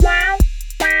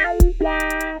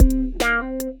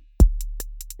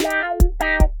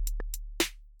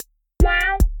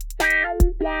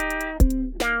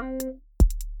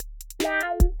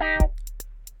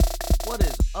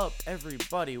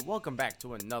everybody? Welcome back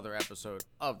to another episode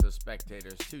of The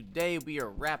Spectators. Today we are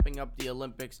wrapping up the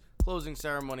Olympics. Closing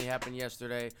ceremony happened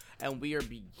yesterday, and we are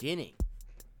beginning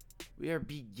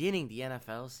the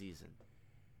NFL season.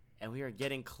 And we are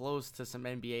getting close to some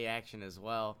NBA action as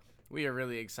well. We are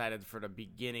really excited for the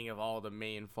beginning of all the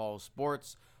main fall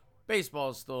sports.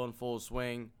 Baseball is still in full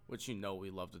swing, which you know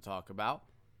we love to talk about.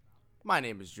 My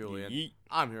name is Julian. Yeet.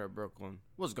 I'm here at Brooklyn.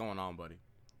 What's going on, buddy?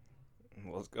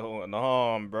 What's going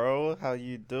on, bro? How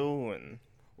you doing?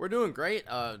 We're doing great.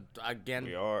 Again,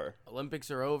 We are. Olympics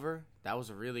are over. That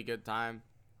was a really good time.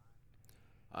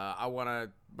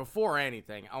 Before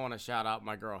anything, I want to shout out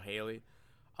my girl Haley,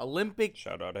 Olympic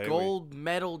Shout out Haley. gold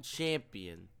medal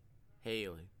champion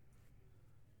Haley.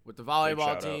 With the volleyball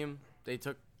shout out. team, they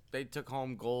took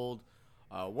home gold.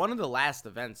 One of the last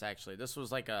events, actually. This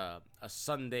was like a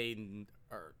Sunday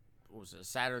or it was a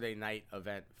Saturday night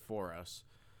event for us.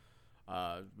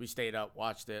 We stayed up,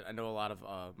 watched it. I know a lot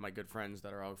of my good friends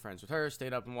that are all friends with her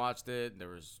stayed up and watched it. There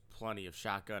was plenty of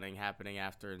shotgunning happening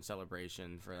after in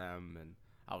celebration for them, and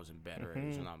I was in bed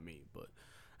already, so not me.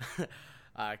 But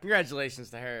congratulations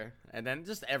to her, and then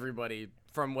just everybody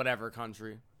from whatever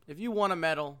country. If you won a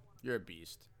medal, you're a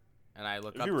beast, and I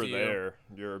look If up you were to you. there,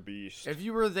 you're a beast. If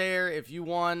you were there, if you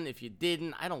won, if you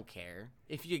didn't, I don't care.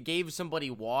 If you gave somebody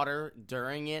water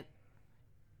during it,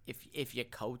 if you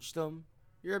coached them,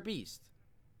 you're a beast.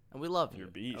 And we love you. You're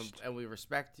a beast. And we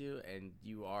respect you, and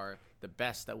you are the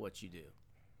best at what you do.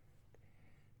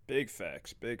 Big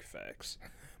facts, big facts.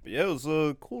 But yeah, it was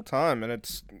a cool time, and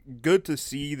it's good to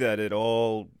see that it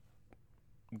all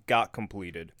got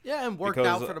completed. Yeah, and worked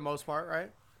Because, out for the most part,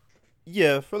 right?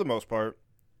 Yeah, for the most part.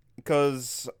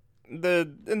 Because in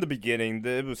the beginning,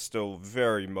 it was still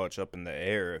very much up in the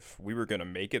air if we were going to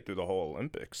make it through the whole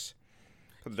Olympics.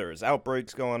 Because there was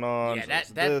outbreaks going on. Yeah, so it's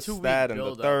that this, 2-week that, and the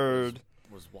build-up third.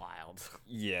 was wild.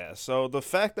 Yeah, so the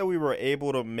fact that we were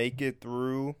able to make it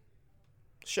through,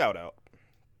 shout out.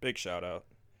 Big shout out.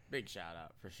 Big shout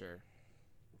out for sure.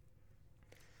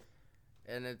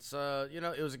 And it's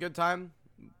it was a good time.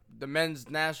 The men's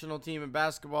national team in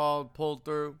basketball pulled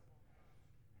through.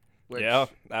 Yeah,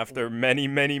 after many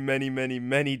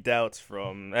doubts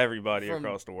from everybody from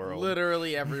across the world.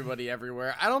 Literally everybody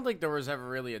everywhere. I don't think there was ever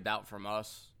really a doubt from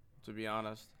us, to be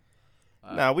honest.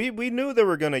 Now, we knew they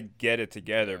were going to get it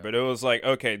together, but it was like,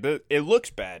 okay, it looks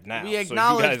bad now. We so you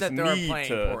acknowledge guys that they were need playing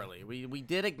to- poorly. We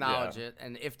did acknowledge it,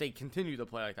 and if they continue to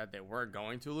play like that, they were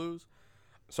going to lose.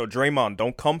 So Draymond,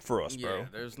 don't come for us, bro. Yeah,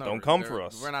 there's no. Don't come for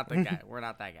us. We're not that guy. We're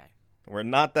not that guy. We're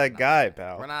not that guy,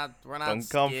 pal. We're not. Don't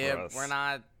come for Skip. us. We're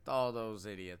not all those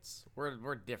idiots.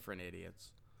 We're different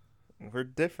idiots. We're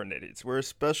different idiots. We're a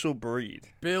special breed.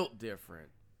 Built different.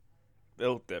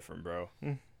 Built different, bro.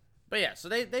 But yeah, so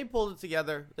they pulled it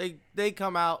together. They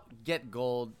come out, get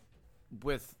gold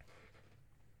with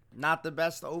not the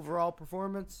best overall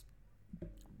performance,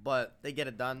 but they get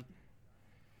it done.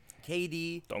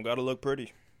 KD Don't gotta look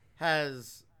pretty.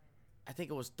 has, I think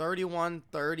it was 31,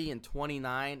 30, and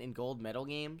 29 in gold medal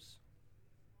games.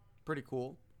 Pretty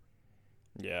cool.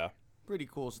 Yeah. Pretty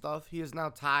cool stuff. He is now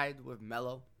tied with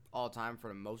Melo all time for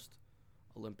the most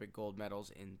Olympic gold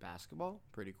medals in basketball.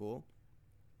 Pretty cool.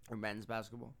 Or men's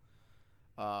basketball.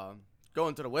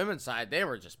 Going to the women's side, they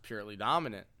were just purely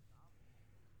dominant.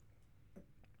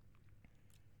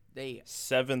 They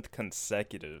 7th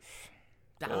consecutive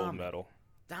gold Dominant. medal.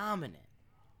 dominant.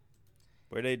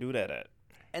 Where they do that at?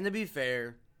 And to be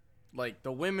fair, like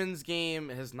the women's game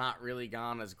has not really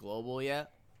gone as global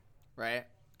yet, right?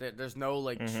 There's no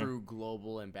like true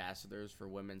global ambassadors for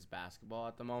women's basketball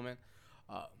at the moment.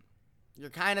 You're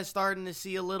kind of starting to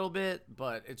see a little bit,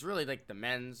 but it's really like the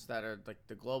men's that are like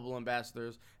the global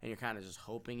ambassadors, and you're kind of just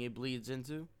hoping it bleeds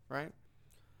into, right?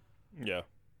 Yeah.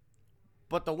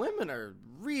 But the women are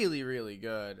really, really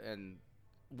good, and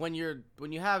when you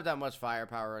have that much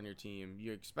firepower on your team,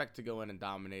 you expect to go in and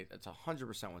dominate. That's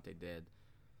 100% what they did.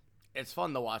 It's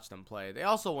fun to watch them play. They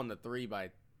also won the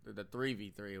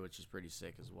 3v3, which is pretty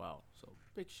sick as well. So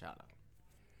big shout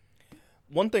out.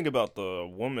 One thing about the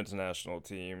women's national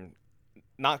team,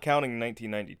 not counting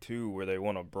 1992 where they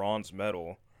won a bronze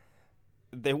medal,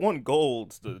 they won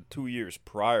golds the 2 years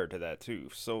prior to that too.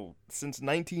 So since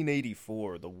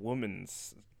 1984, the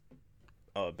women's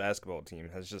basketball team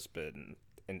has just been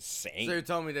insane. So you're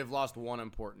telling me they've lost one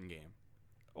important game?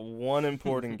 One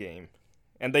important game,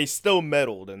 and they still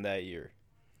medaled in that year.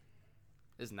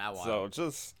 Isn't that wild?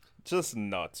 So just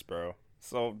nuts, bro.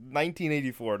 So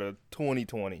 1984 to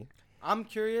 2020. I'm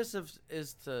curious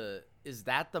is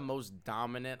that the most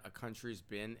dominant a country's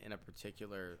been in a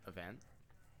particular event?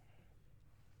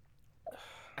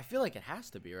 I feel like it has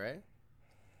to be, right?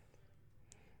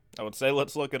 I would say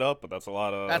let's look it up, but that's a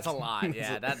lot of. That's a lot.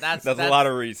 Yeah, that's a lot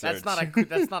of research. That's not a quick.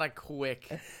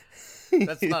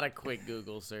 That's not a quick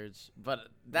Google search, but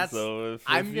that's. So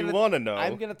if you want to know,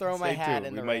 I'm gonna throw my hat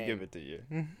in the ring. We might give it to you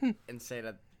and say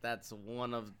that that's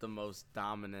one of the most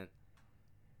dominant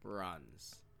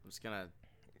runs.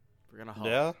 We're gonna hope.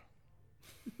 Yeah.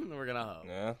 We're gonna hope.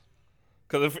 Yeah.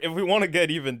 Because if we want to get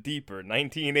even deeper,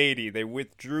 1980 they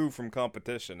withdrew from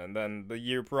competition, and then the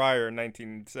year prior,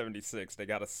 1976, they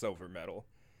got a silver medal.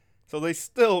 So they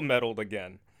still medaled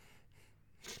again.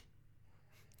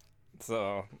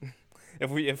 So,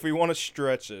 if we want to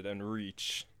stretch it and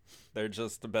reach, they're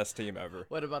just the best team ever.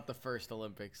 What about the first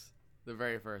Olympics? The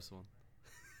very first one.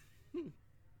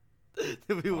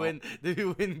 Did we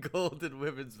win gold in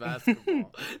women's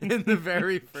basketball in the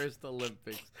very first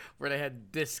Olympics where they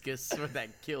had discus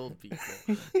that killed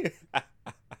people?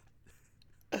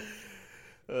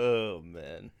 Oh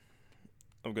man,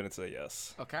 I'm gonna say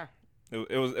yes. Okay.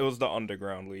 It was the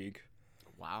underground league.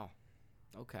 Wow.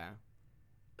 Okay.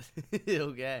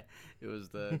 Okay. It was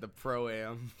the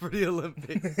pro-am for the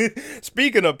Olympics.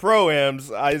 Speaking of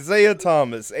pro-ams, Isaiah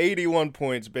Thomas, 81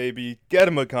 points, baby. Get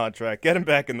him a contract. Get him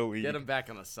back in the league. Get him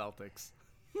back on the Celtics.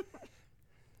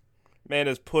 Man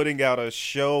is putting out a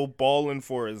show, balling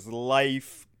for his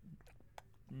life,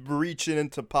 reaching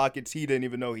into pockets he didn't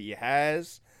even know he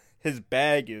has. His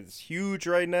bag is huge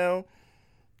right now.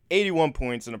 81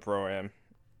 points in a pro-am.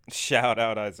 Shout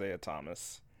out Isaiah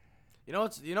Thomas. You know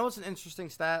what's an interesting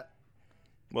stat?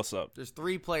 What's up? There's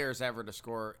 3 players ever to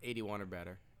score 81 or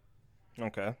better.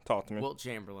 Okay, talk to me. Wilt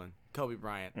Chamberlain, Kobe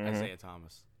Bryant, Isaiah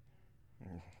Thomas.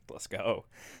 Let's go.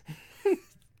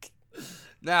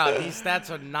 Now, these stats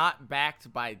are not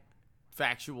backed by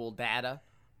factual data.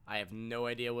 I have no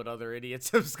idea what other idiots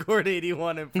have scored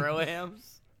 81 in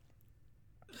pro-ams.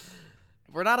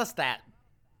 We're not a stat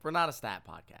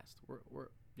podcast.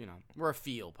 We're a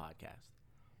feel podcast.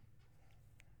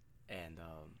 And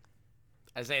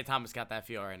Isaiah Thomas got that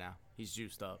feel right now. He's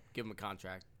juiced up. Give him a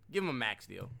contract. Give him a max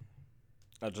deal.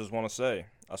 I just want to say,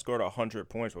 I scored 100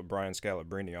 points with Brian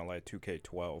Scalabrine on like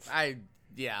 2K12.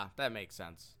 Yeah, that makes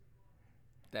sense.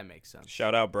 That makes sense.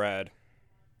 Shout out Brad.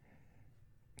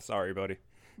 Sorry, buddy.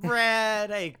 Brad,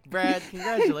 hey Brad,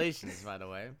 congratulations by the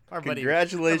way.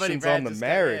 Congratulations on the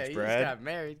marriage, Brad. He just got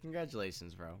married.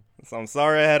 Congratulations, bro. So I'm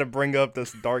sorry I had to bring up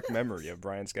this dark memory of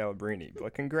Brian Scalabrine,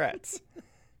 but congrats.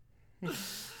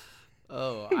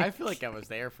 Oh, I feel like I was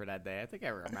there for that day. I think I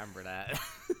remember that.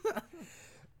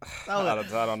 I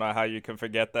don't know how you can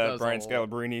forget that Brian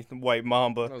Scalabrine, the White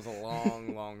Mamba. That was a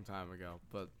long, long time ago,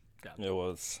 but yeah. It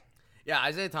was. Yeah,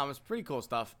 Isaiah Thomas, pretty cool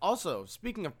stuff. Also,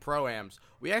 speaking of pro-ams,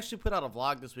 we actually put out a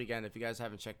vlog this weekend, if you guys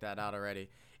haven't checked that out already.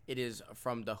 It is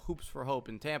from the Hoops for Hope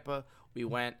in Tampa. We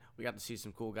got to see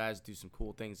some cool guys do some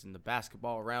cool things in the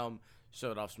basketball realm.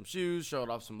 Showed off some shoes, showed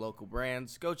off some local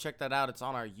brands. Go check that out. It's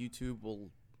on our YouTube. We'll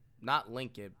not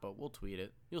link it, but we'll tweet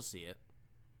it. You'll see it.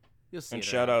 And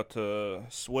shout out to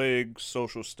Swig,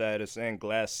 Social Status, and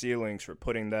Glass Ceilings for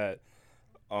putting that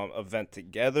event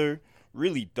together.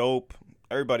 Really dope.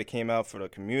 Everybody came out for the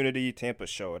community. Tampa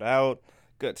showed out.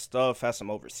 Good stuff. Had some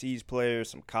overseas players,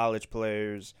 some college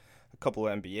players, a couple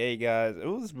of NBA guys. It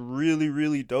was really,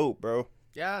 really dope, bro.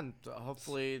 Yeah, and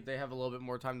hopefully they have a little bit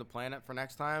more time to plan it for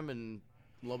next time and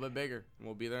a little bit bigger.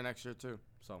 We'll be there next year too.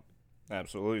 So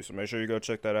absolutely. So make sure you go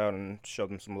check that out and show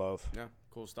them some love. Yeah,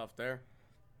 cool stuff there.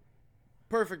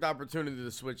 Perfect opportunity to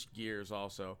switch gears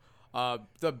also.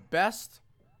 The best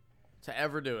to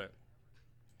ever do it.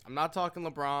 I'm not talking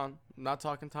LeBron. I'm not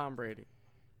talking Tom Brady.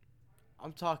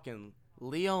 I'm talking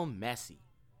Leo Messi.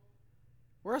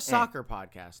 We're a soccer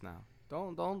podcast now.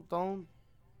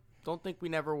 Don't think we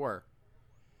never were.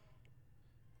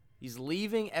 He's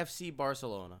leaving FC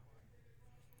Barcelona,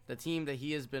 the team that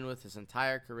he has been with his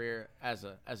entire career as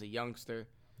a youngster.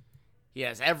 He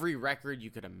has every record you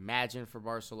could imagine for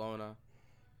Barcelona.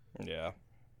 Yeah.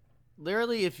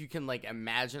 Literally, if you can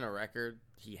imagine a record,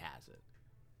 he has it.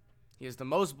 He has the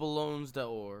most Ballons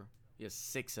d'Or. He has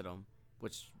 6 of them,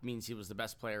 which means he was the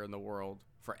best player in the world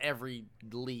for every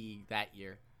league that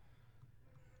year.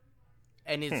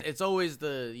 And it's always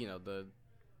the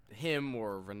him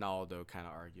or Ronaldo kind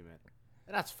of argument.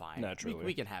 And that's fine. Naturally.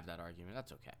 We can have that argument.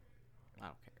 That's okay. I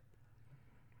don't care.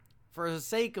 For the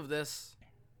sake of this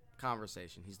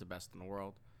conversation, he's the best in the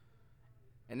world.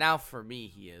 And now for me,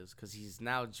 he is, because he's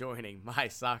now joining my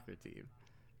soccer team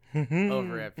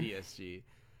over at PSG,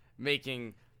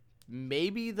 making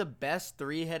maybe the best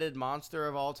 3-headed monster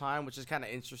of all time, which is kind of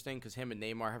interesting because him and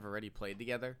Neymar have already played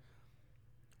together.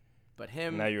 But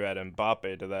now you add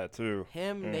Mbappe to that too.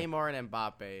 Neymar, and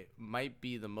Mbappe might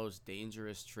be the most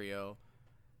dangerous trio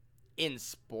in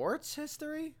sports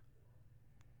history.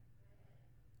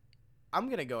 I'm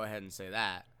gonna go ahead and say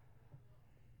that.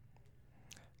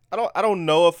 I don't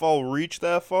know if I'll reach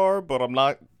that far, but I'm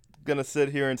not gonna sit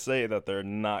here and say that they're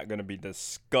not gonna be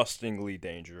disgustingly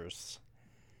dangerous.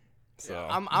 So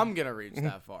Yeah, I'm gonna reach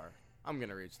that far. I'm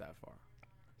gonna reach that far.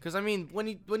 Because, I mean, when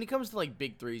he comes to, like,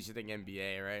 big threes, you think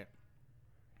NBA, right?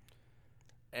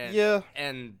 And, yeah,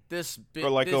 And this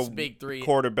or like this a big three.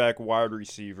 quarterback wide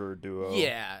receiver duo.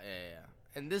 Yeah.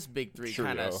 And this big three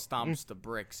kind of Trio. stomps the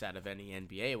bricks out of any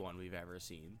NBA one we've ever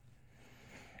seen.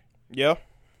 Yeah.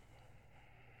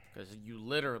 Because you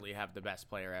literally have the best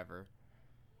player ever.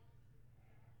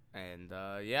 And,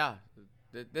 yeah,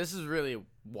 this is really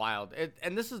wild.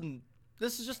 And this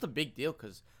is just a big deal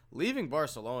because leaving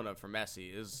Barcelona for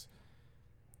Messi is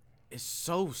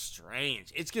so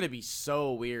strange. It's going to be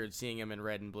so weird seeing him in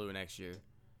red and blue next year.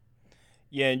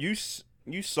 Yeah, and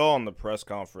you saw in the press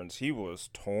conference he was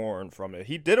torn from it.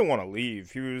 He didn't want to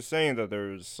leave. He was saying that there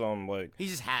was some like He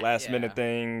just had last minute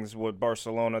things with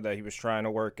Barcelona that he was trying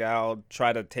to work out.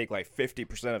 Try to take like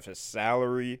 50% of his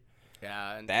salary.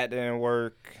 Yeah, and That didn't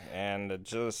work, and it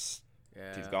just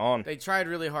he's yeah. gone. They tried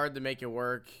really hard to make it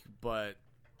work, but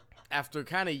after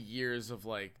kind of years of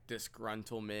like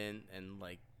disgruntlement and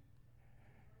like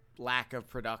lack of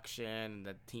production and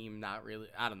the team not really,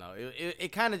 I don't know,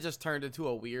 it kind of just turned into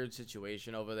a weird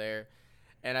situation over there.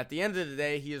 And at the end of the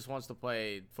day, he just wants to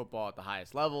play football at the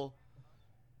highest level.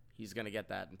 He's gonna get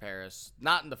that in Paris,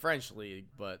 not in the French league,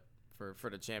 but for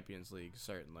the Champions League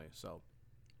certainly. So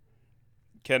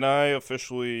Can I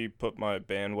officially put my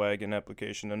bandwagon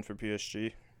application in for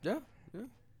PSG? yeah,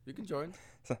 you can join.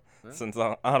 Since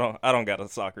I don't got a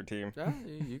soccer team. Yeah,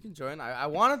 you can join. I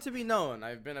want it to be known.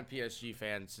 I've been a PSG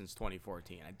fan since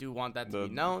 2014. I do want that to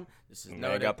be known. This is Man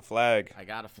noted. got the flag. I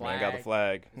got a flag. Man got the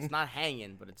flag. It's not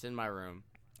hanging, but it's in my room.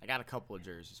 I got a couple of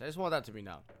jerseys. I just want that to be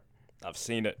known. I've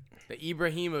seen it. The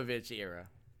Ibrahimovic era.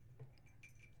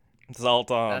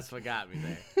 Zoltan. That's what got me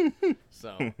there.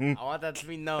 So I want that to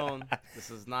be known.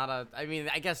 This is not a. I mean,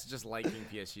 I guess just liking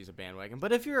PSG is a bandwagon.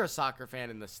 But if you're a soccer fan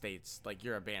in the States, like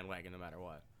you're a bandwagon no matter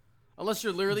what. Unless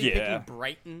you're literally Yeah. picking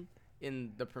Brighton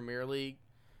in the Premier League,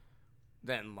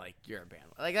 then like you're a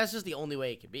bandwagon. Like that's just the only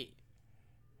way it could be.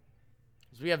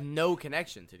 Because we have no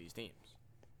connection to these teams.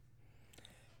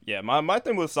 Yeah, my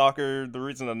thing with soccer, the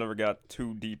reason I never got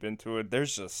too deep into it,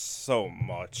 there's just so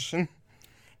much.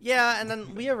 Yeah, and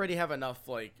then we already have enough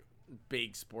like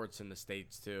big sports in the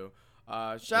States too.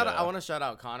 I want to shout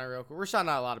out Connor real quick. We're shouting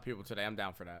out a lot of people today. I'm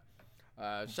down for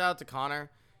that. Shout out to Connor.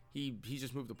 He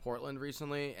just moved to Portland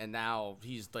recently, and now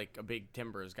he's like a big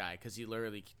Timbers guy because he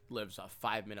literally lives a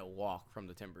 5-minute walk from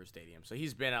the Timbers Stadium. So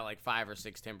he's been at like 5 or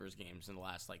 6 Timbers games in the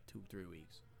last like 2-3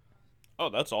 weeks. Oh,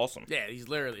 that's awesome. Yeah, he's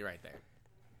literally right there.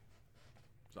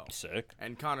 So Sick.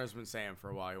 And Connor's been saying for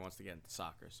a while he wants to get into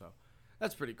soccer, so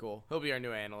that's pretty cool. He'll be our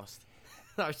new analyst,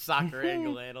 our soccer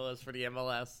angle analyst for the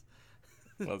MLS.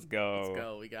 Let's go. Let's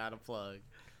go. We got a plug.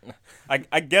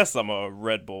 I guess I'm a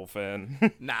Red Bull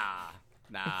fan. Nah.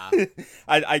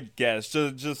 I guess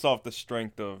just off the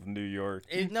strength of New York.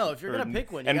 No, if you're gonna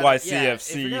pick one, you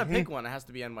NYCFC. if you're gonna pick one, it has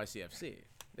to be NYCFC.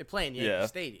 They play in Yankee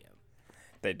Stadium.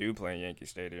 They do play in Yankee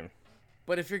Stadium.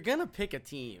 But if you're gonna pick a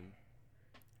team,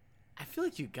 I feel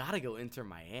like you gotta go Inter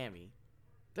Miami.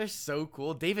 They're so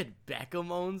cool. David Beckham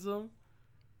owns them.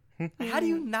 How do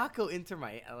you not go Inter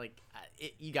Miami?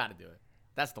 You gotta do it.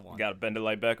 That's the one. You gotta bend it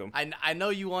like Beckham. I know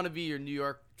you want to be your New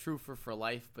York truther for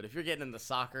life, but if you're getting into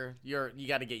soccer, you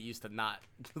got to get used to not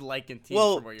liking teams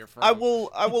from where you're from. I will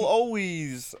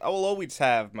always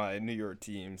have my New York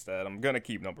teams that I'm gonna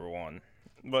keep number one,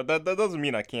 but that doesn't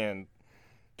mean I can't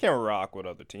rock with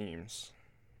other teams.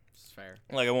 It's fair.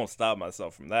 Like I won't stop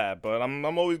myself from that, but I'm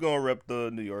always gonna rep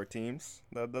the New York teams.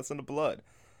 That's in the blood.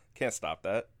 Can't stop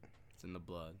that. It's in the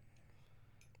blood.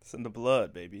 It's in the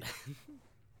blood, baby.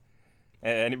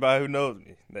 Anybody who knows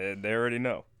me, they already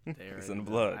know. It's in the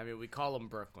blood. I mean, we call him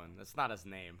Brooklyn. That's not his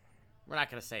name. We're not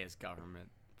gonna say his government,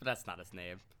 but that's not his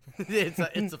name. it's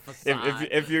a facade.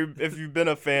 If you've been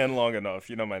a fan long enough,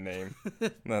 you know my name.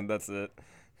 No, that's it.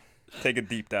 Take a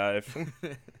deep dive.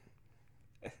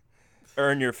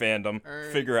 Earn your fandom.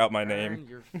 Figure out my name. Earn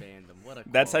your fandom. What a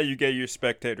That's how quote. you get your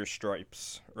spectator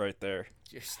stripes, right there.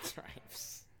 Your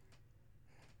stripes.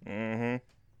 Mm-hmm.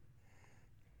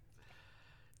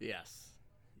 Yes.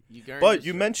 But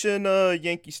you mentioned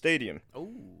Yankee Stadium. Oh.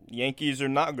 Yankees are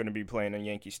not going to be playing in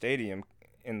Yankee Stadium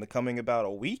in the coming about a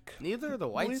week. Neither are the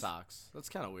White Sox. That's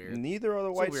kind of weird. Neither are the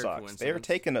It's a White weird Sox. They are coincidence.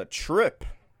 taking a trip.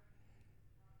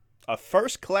 A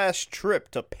first-class trip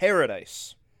to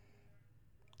paradise.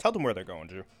 Tell them where they're going,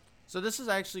 Drew. So this is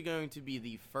actually going to be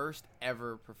the first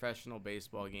ever professional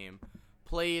baseball game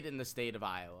played in the state of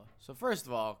Iowa. So first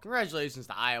of all, congratulations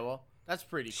to Iowa That's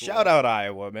pretty cool. Shout out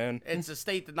Iowa, man. It's a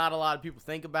state that not a lot of people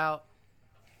think about,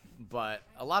 but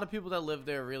a lot of people that live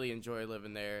there really enjoy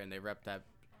living there, and they rep that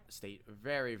state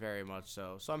very, very much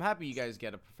so. So I'm happy you guys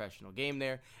get a professional game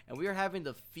there, and we are having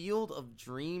the Field of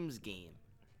Dreams game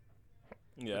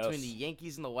between the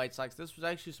Yankees and the White Sox. This was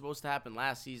actually supposed to happen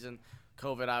last season.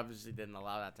 COVID obviously didn't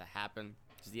allow that to happen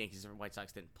because the Yankees and White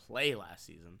Sox didn't play last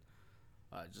season,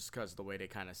 just because of the way they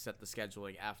kind of set the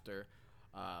scheduling after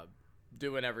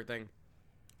doing everything.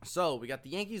 So we got the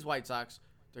Yankees, White Sox.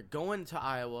 They're going to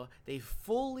Iowa. They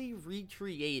fully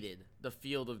recreated the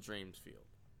Field of Dreams field.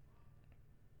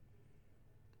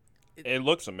 It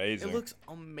looks amazing. It looks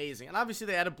amazing. And obviously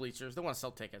they added bleachers. They want to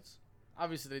sell tickets.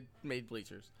 Obviously they made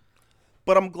bleachers.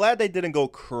 But I'm glad they didn't go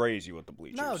crazy with the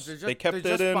bleachers. No, they kept it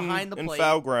behind the in plate.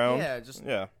 foul ground.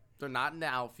 Yeah, they're not in the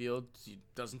outfield. It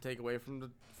doesn't take away from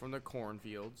the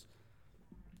cornfields.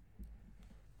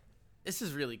 This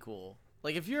is really cool.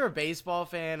 Like, if you're a baseball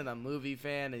fan and a movie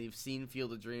fan and you've seen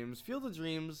Field of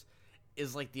Dreams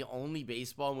is like the only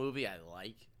baseball movie I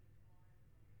like.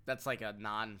 That's like a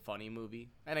non-funny movie.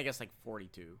 And I guess like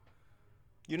 42.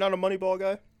 You're not a Moneyball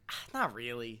guy? Not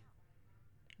really.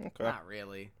 Okay. Not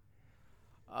really.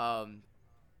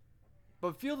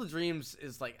 But Field of Dreams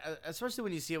is like, especially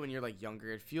when you see it when you're like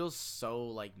younger, it feels so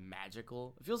like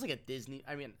magical. It feels like a Disney.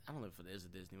 I mean, I don't know if it is a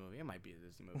Disney movie. It might be a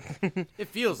Disney movie. It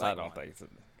feels like I don't think so.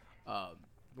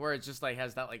 Where it just like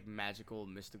has that like magical,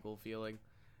 mystical feeling,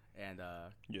 and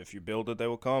if you build it, they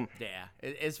will come. Yeah,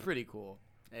 it's pretty cool.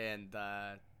 And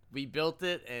we built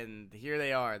it, and here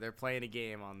they are. They're playing a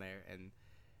game on there, and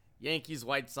Yankees,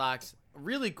 White Sox.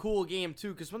 Really cool game,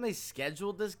 too, because when they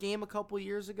scheduled this game a couple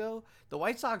years ago, the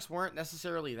White Sox weren't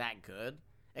necessarily that good.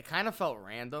 It kind of felt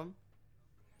random.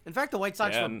 In fact, the White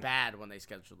Sox were bad when they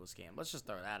scheduled this game. Let's just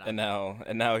throw that out. And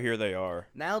now here they are.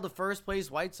 Now the first place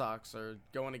White Sox are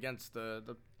going against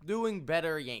the doing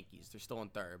better Yankees. They're still in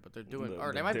third, but they're doing,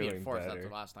 or they might be in fourth after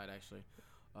last night, actually.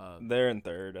 They're in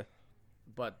third.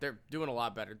 But they're doing a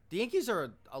lot better. The Yankees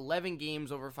are 11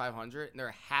 games over 500, and they're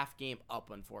a half game up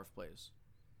in fourth place.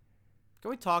 Can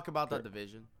we talk about that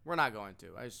division? We're not going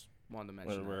to. I just wanted to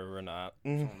mention We're not.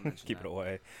 Keep it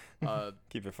away.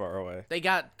 Keep it far away. They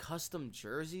got custom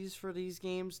jerseys for these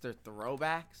games. They're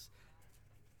throwbacks.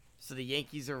 So the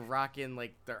Yankees are rocking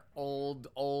like their old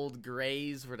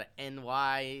grays where the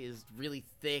NY is really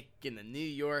thick and the New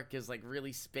York is like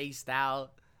really spaced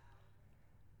out.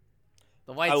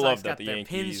 The White Sox got their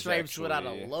pinstripes without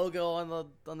a logo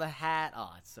on the hat.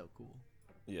 Oh, it's so cool.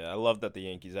 Yeah, I love that the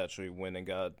Yankees actually went and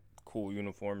got cool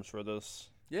uniforms for this.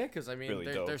 Yeah, because, I mean, really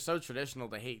they're so traditional,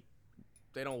 they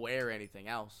don't wear anything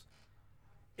else.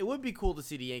 It would be cool to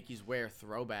see the Yankees wear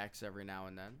throwbacks every now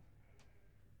and then.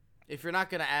 If you're not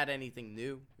going to add anything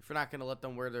new, if you're not going to let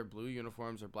them wear their blue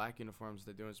uniforms or black uniforms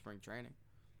they do in spring training,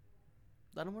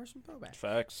 let them wear some throwbacks.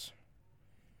 Facts.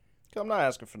 I'm not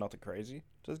asking for nothing crazy.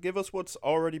 Just give us what's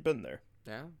already been there.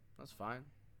 Yeah, that's fine.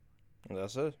 And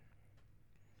that's it.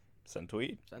 Send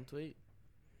tweet.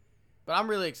 But I'm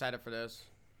really excited for this.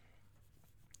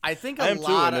 I think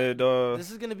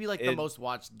this is going to be like the most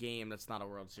watched game that's not a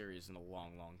World Series in a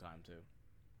long, long time, too.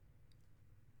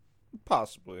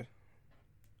 Possibly.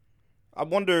 I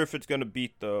wonder if it's going to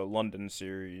beat the London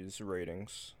series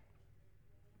ratings.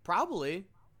 Probably.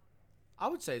 I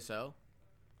would say so.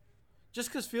 Just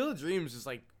because Field of Dreams is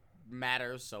like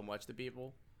matters so much to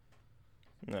people.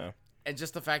 Yeah. And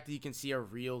just the fact that you can see a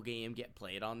real game get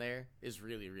played on there is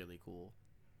really, really cool.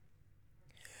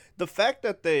 The fact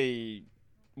that they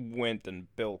went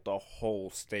and built a whole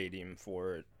stadium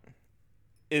for it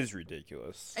is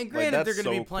ridiculous. And granted, they're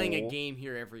going to be playing a game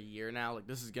here every year now. Like,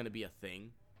 this is going to be a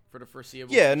thing for the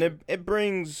foreseeable future. And it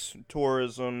brings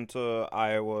tourism to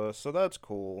Iowa, so that's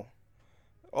cool.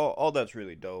 All that's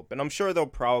really dope. And I'm sure they'll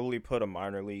probably put a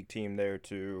minor league team there,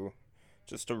 too,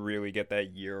 just to really get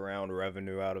that year-round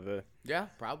revenue out of it. Yeah,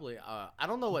 probably. I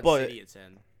don't know what city it's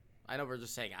in. I know we're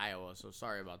just saying Iowa, so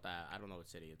sorry about that. I don't know what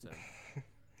city it's in.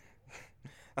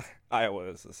 Iowa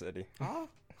is the city. Oh,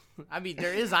 I mean,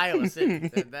 there is Iowa City.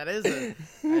 That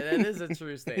is a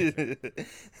true statement.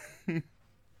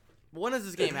 When is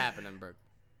this game happening, Burke?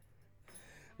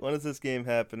 When is this game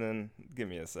happening? Give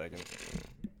me a second.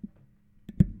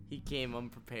 He came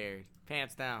unprepared.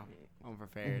 Pants down.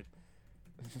 Unprepared.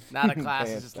 Not a class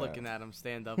is just looking at him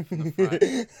stand up from the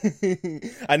front.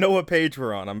 I know what page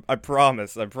we're on. I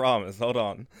promise. Hold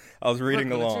on. I was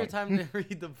reading along. It's your time to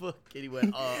read the book. And he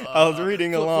went, I was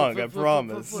reading along. I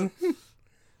promise.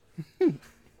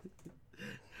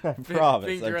 I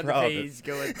promise. Finger on the page,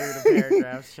 going through the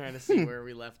paragraphs, trying to see where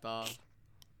we left off.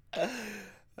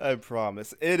 I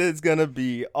promise. It is going to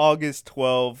be August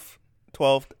 12th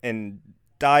and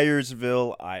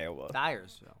Dyersville, Iowa.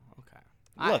 Dyersville.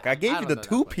 Okay. Look, I gave you don't the know that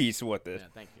two-piece with it. Yeah,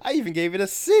 thank you. I even gave it a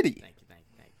city. Thank you.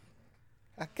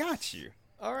 I got you.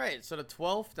 All right, so the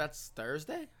 12th, that's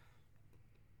Thursday?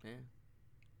 Yeah.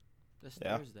 This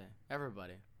Yeah. Thursday.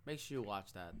 Everybody, make sure you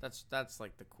watch that. That's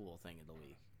like the cool thing of the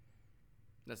week.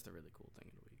 That's the really cool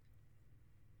thing of the week.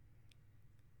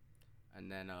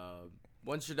 And then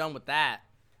once you're done with that,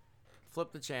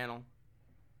 flip the channel.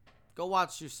 Go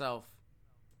watch yourself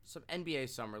some NBA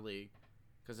Summer League.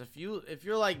 Because if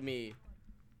you're like me,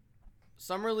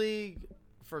 Summer League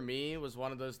for me was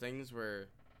one of those things where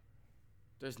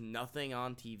there's nothing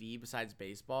on TV besides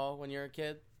baseball when you're a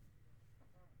kid.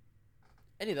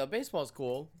 And baseball's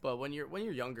cool, but when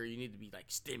you're younger, you need to be like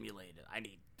stimulated. I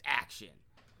need action.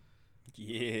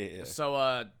 Yeah. So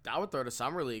I would throw the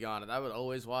Summer League on it. I would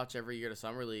always watch every year the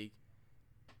Summer League.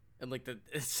 And like the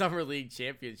Summer League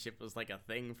championship was like a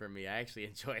thing for me. I actually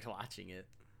enjoyed watching it.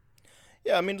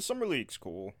 Yeah, I mean, the Summer League's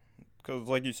cool. Because,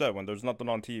 like you said, when there's nothing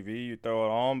on TV, you throw it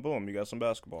on, boom, you got some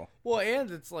basketball. Well,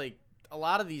 and it's like a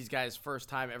lot of these guys' first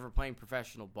time ever playing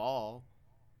professional ball.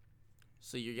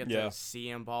 So you get to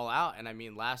see them ball out. And, I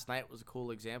mean, last night was a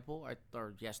cool example.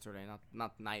 Or yesterday,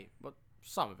 not night, but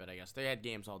some of it, I guess. They had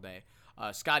games all day.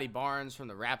 Scotty Barnes from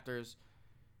the Raptors,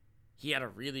 he had a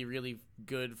really, really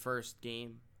good first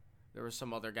game. There were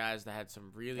some other guys that had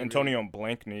some Antonio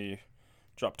Blankney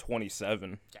dropped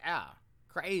 27. Yeah,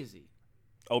 crazy.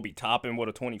 Obi Toppin with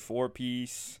a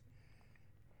 24-piece.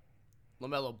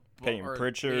 LaMelo Peyton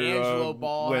Pritchard D'Angelo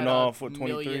Ball went had off with a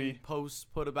 23. million posts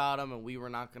put about him, and we were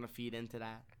not going to feed into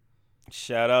that.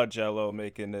 Shout out Jello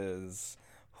making his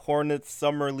Hornets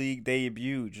Summer League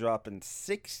debut, dropping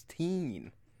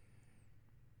 16.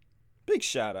 Big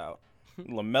shout out.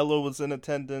 LaMelo was in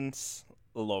attendance.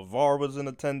 LeVar was in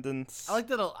attendance. I like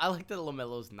that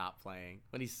LaMelo's not playing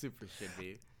when he super should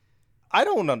be. I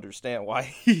don't understand why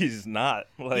he's not.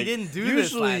 Like, he didn't do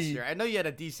this last year. I know you had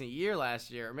a decent year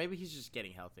last year, or maybe he's just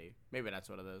getting healthy. Maybe that's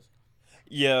what it is.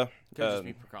 Yeah, could just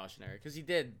be precautionary because he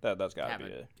did. That's gotta have be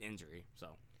an it. Injury. So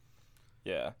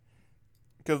yeah,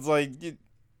 because like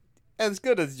as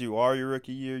good as you are your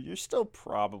rookie year, you're still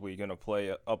probably gonna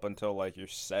play up until like your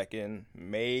second,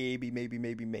 maybe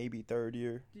third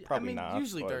year. Probably not.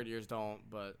 Usually third years don't,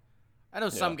 but I know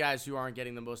some guys who aren't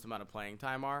getting the most amount of playing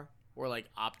time are. Or like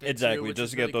opted to,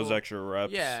 just to get really those cool. extra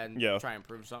reps. Yeah, and try and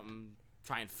prove something.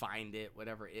 Try and find it,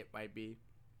 whatever it might be.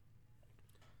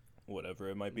 Whatever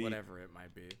it might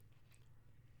be.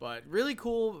 But really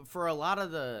cool for a lot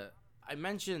of I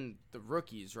mentioned the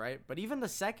rookies, right? But even the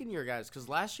second year guys, because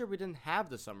last year we didn't have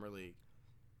the Summer League.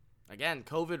 Again,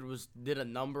 COVID did a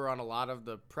number on a lot of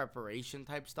the preparation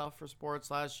type stuff for sports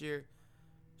last year.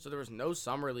 So there was no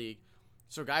Summer League.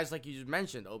 So guys like you just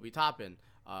mentioned, Obi Toppin,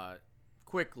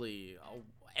 Quickly,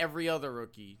 every other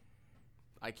rookie,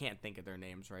 I can't think of their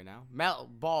names right now. Mel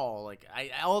Ball,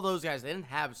 all those guys, they didn't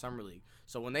have Summer League.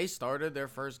 So when they started their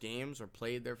first games or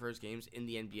played their first games in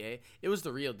the NBA, it was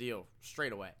the real deal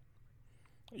straight away.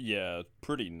 Yeah,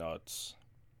 pretty nuts.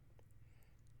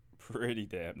 Pretty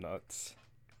damn nuts.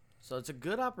 So it's a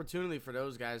good opportunity for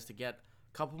those guys to get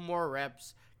a couple more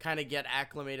reps, kind of get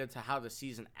acclimated to how the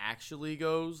season actually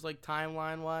goes, like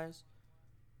timeline-wise.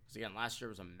 Because, again, last year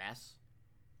was a mess.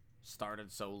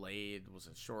 Started so late, was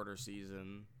a shorter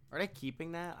season. Are they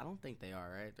keeping that? I don't think they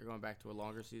are, right? They're going back to a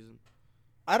longer season.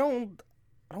 I don't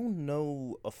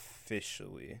know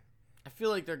officially. I feel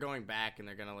like they're going back and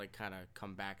they're going to kind of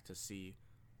come back to see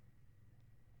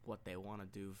what they want to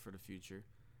do for the future.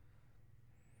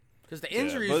 Because the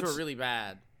injuries were really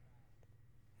bad.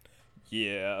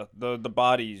 Yeah, the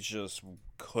bodies just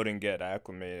couldn't get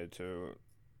acclimated to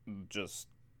just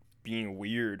being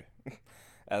weird.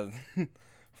 As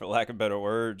for lack of better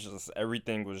words, just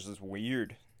everything was just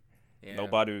weird. Yeah,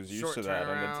 nobody was used to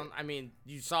that. I mean,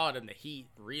 you saw it in the Heat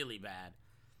really bad.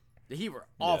 The Heat were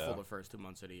awful the first 2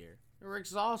 months of the year. They were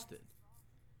exhausted.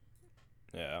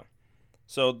 Yeah.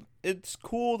 So it's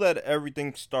cool that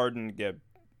everything's starting to get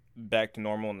back to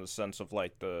normal in the sense of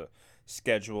like the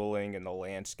scheduling and the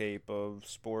landscape of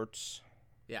sports.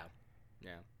 Yeah.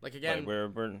 Yeah. Like again,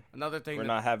 another thing we're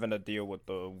not having to deal with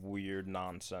the weird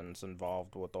nonsense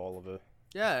involved with all of it.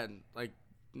 Yeah, and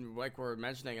like we're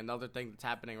mentioning, another thing that's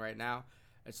happening right now.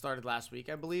 It started last week,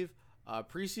 I believe.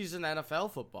 Preseason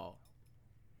NFL football.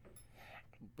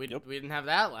 We didn't have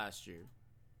that last year.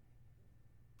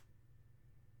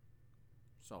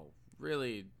 So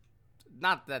really,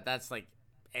 not that that's like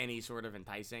any sort of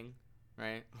enticing,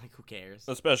 right? Like who cares?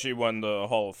 Especially when the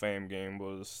Hall of Fame game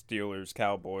was Steelers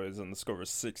Cowboys and the score was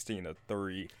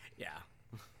 16-3. Yeah.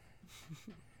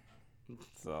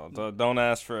 So don't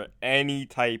ask for any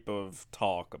type of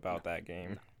talk about that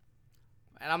game.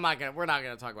 and we're not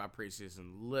gonna talk about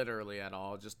preseason literally at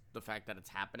all. Just the fact that it's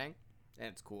happening, and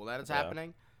it's cool that it's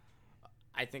happening.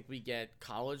 I think we get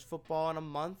college football in a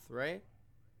month, right?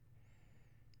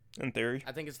 In theory.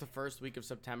 I think it's the first week of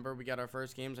September. We got our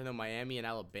first games. I know Miami and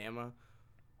Alabama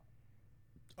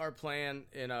are playing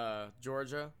in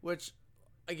Georgia, which,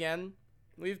 again,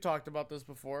 we've talked about this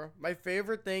before. My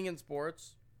favorite thing in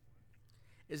sports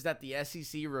is that the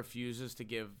SEC refuses to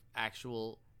give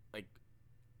actual, like,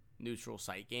 neutral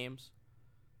site games.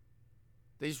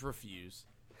 They just refuse.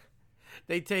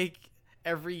 They take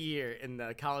every year in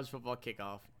the college football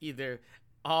kickoff either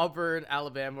Auburn,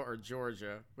 Alabama, or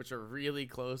Georgia, which are really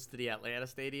close to the Atlanta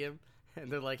Stadium,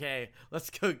 and they're like, hey,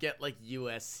 let's go get, like,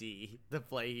 USC to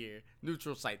play here.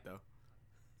 Neutral site, though.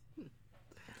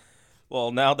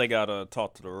 Well, now they gotta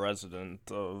talk to the resident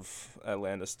of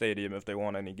Atlanta Stadium if they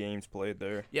want any games played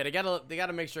there. Yeah, they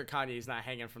gotta make sure Kanye's not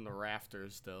hanging from the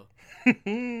rafters still.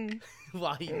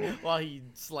 while he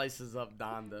slices up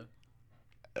Donda.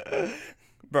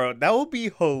 Bro, that would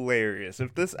be hilarious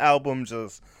if this album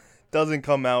just doesn't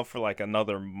come out for like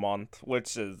another month,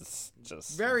 which is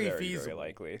just very feasible. Very feasible.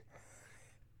 Likely.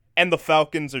 And the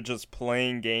Falcons are just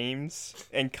playing games,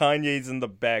 and Kanye's in the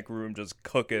back room just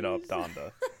cooking up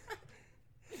Donda.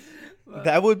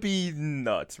 That would be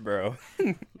nuts, bro.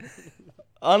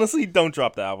 Honestly, don't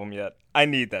drop the album yet. I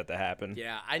need that to happen.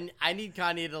 Yeah, I need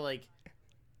Kanye to like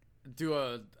do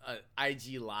a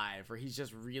IG live where he's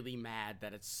just really mad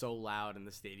that it's so loud in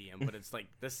the stadium, but it's like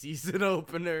the season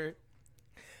opener.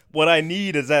 What I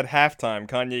need is at halftime,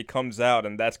 Kanye comes out,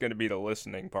 and that's going to be the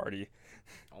listening party.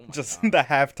 Oh my Just God. the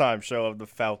halftime show of the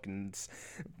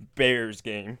Falcons-Bears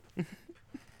game.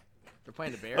 They're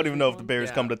playing the Bears. I don't even know if the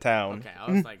Bears come to town. Okay, I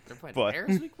was like, they're playing But- the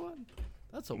Bears week 1?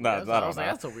 That's a weird Nah, I I was don't like, know.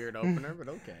 that's a weird opener, but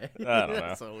okay. I don't know.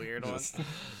 That's a weird Just- one.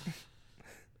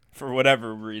 For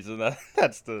whatever reason,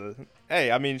 that's the. Hey,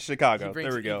 I mean Chicago. There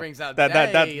we He go. brings out, That's hey, why.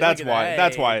 look at that.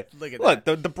 That's why. Look at Look,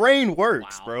 that. the brain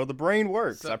works, Wow. bro. The brain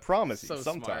works. So- I promise you. so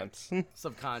Sometimes.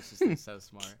 Subconsciously so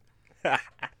smart.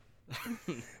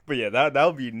 But yeah, that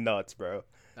would be nuts, bro.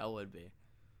 That would be.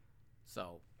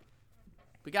 So,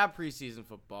 we got preseason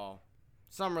football,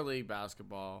 summer league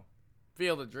basketball,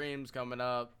 Field of Dreams coming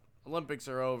up, Olympics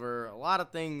are over, a lot of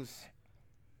things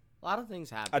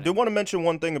happen. I do want to mention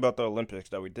one thing about the Olympics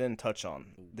that we didn't touch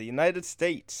on. The United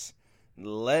States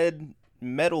led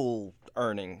medal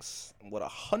earnings with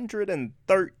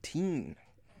 113.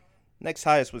 Next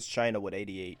highest was China with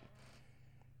 88.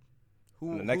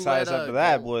 And the next highest after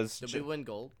that was Did we win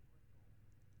gold?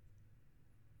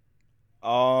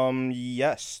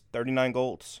 Yes, 39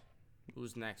 golds.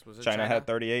 Who's next? Was it China had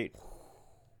 38.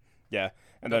 Yeah,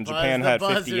 and then The Japan buzz- had the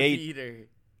buzzer 58. beater.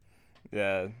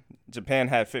 Yeah, Japan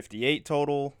had 58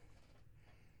 total.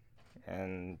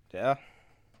 And yeah,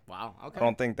 Wow. Okay. I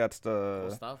don't think that's Cool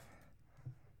the stuff.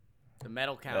 The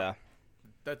medal count. yeah.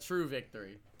 The true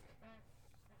victory.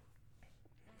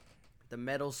 The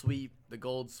medal sweep, the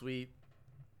gold sweep.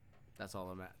 That's all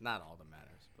that matters. Not all that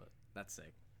matters, but that's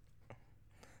sick.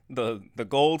 The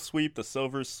gold sweep, the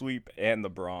silver sweep, and the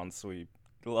bronze sweep.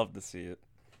 Love to see it.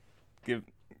 Give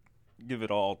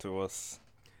it all to us.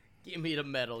 Give me the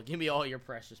medal. Give me all your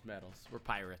precious medals. We're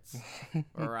pirates.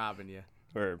 We're robbing you.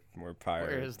 We're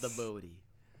pirates. Where's the booty?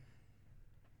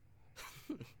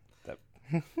 That-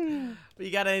 But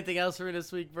you got anything else for me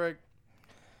this week, Brooke?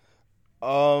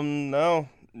 No.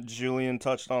 Julian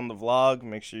touched on the vlog.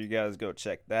 Make sure you guys go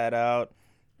check that out.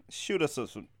 Shoot us a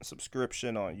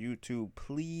subscription on YouTube,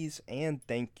 please, and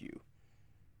thank you.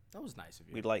 That was nice of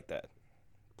you. We'd like that.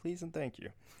 Please and thank you.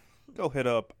 Go hit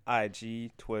up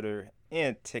IG, Twitter,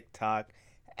 and TikTok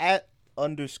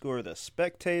 @_the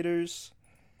spectators.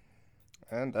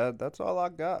 And that's all I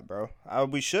got, bro.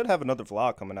 We should have another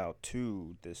vlog coming out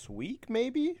too this week,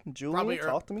 maybe. Julian,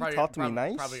 talk to me. Talk to me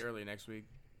nice. Probably early next week.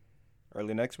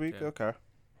 Early next week. Yeah. Okay.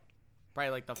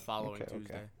 Probably like the following Okay,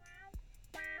 okay.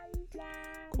 Tuesday.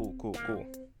 Cool.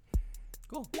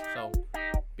 Cool. So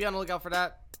be on the lookout for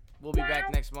that. We'll be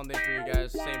back next Monday for you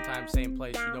guys. Same time, same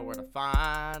place. You know where to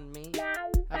find me.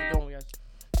 Have a good one, guys.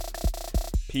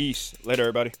 Peace. Later,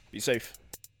 everybody. Be safe.